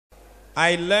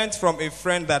I learned from a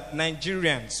friend that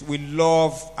Nigerians, we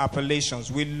love appellations.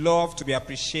 We love to be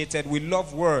appreciated. We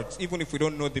love words, even if we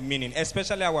don't know the meaning,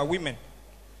 especially our women.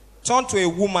 Turn to a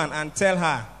woman and tell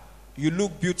her, you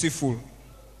look beautiful.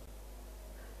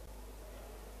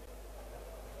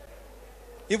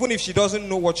 Even if she doesn't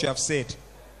know what you have said.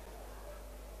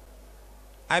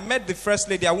 I met the first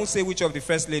lady, I won't say which of the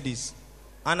first ladies.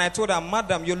 And I told her,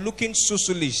 madam, you're looking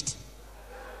susulist.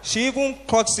 She even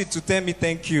cuts it to tell me,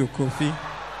 thank you, Koffi.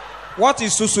 What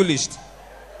is susulist?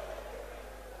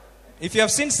 If you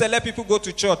have seen celeb people go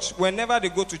to church, whenever they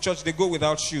go to church, they go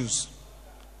without shoes.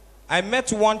 I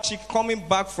met one chick coming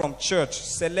back from church,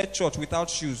 select church,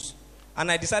 without shoes.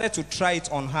 And I decided to try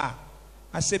it on her.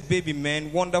 I said, baby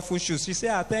man, wonderful shoes. She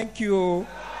said, thank you.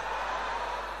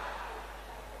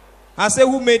 I said,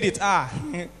 who made it?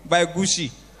 By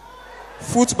Gucci.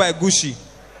 Foot by Gucci.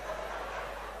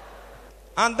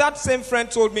 And that same friend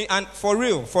told me, and for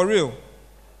real,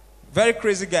 very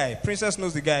crazy guy, Princess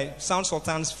knows the guy, Sound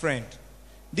Sultan's friend.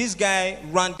 This guy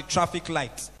ran the traffic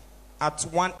light at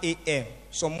 1 a.m.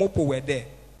 Some mopo were there.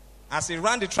 As he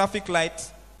ran the traffic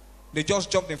light, they just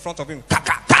jumped in front of him.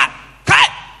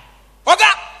 Oga,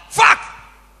 fuck.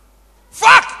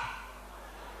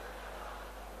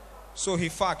 So he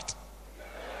fucked.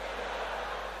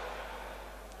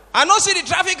 I don't see the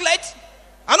traffic light.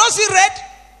 I don't see red.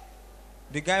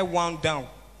 The guy wound down.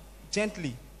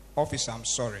 Gently, officer, I'm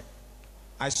sorry.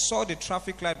 I saw the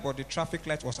traffic light, but the traffic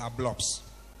light was Ahblups.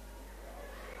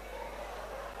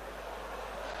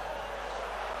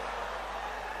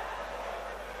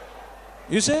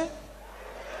 You say?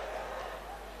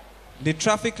 The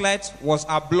traffic light was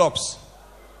Ahblups.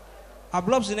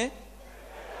 Ahblups in it?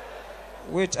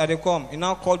 Wait, they come. He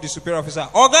now called the superior officer.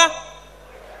 Oga,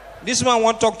 this man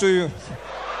won't talk to you.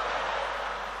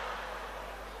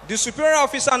 The superior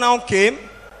officer now came,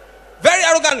 very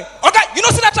arrogantly. Okay, you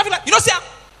don't see that traffic light? You don't see her?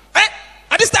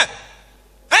 At this time?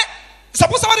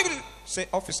 Suppose somebody will say,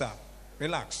 officer,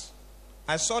 relax.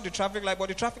 I saw the traffic light, but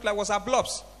the traffic light was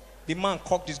Ahblups. The man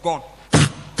cocked his gun.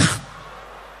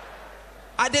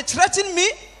 Are they threatening me?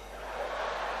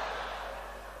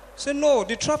 Say, no,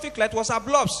 the traffic light was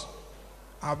Ahblups.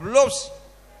 Ahblups.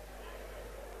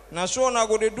 Now so now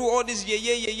go to do all this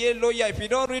lawyer. If you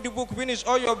don't read the book, finish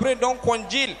all your brain, don't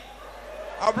congeal.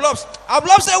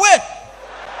 Ahblups away.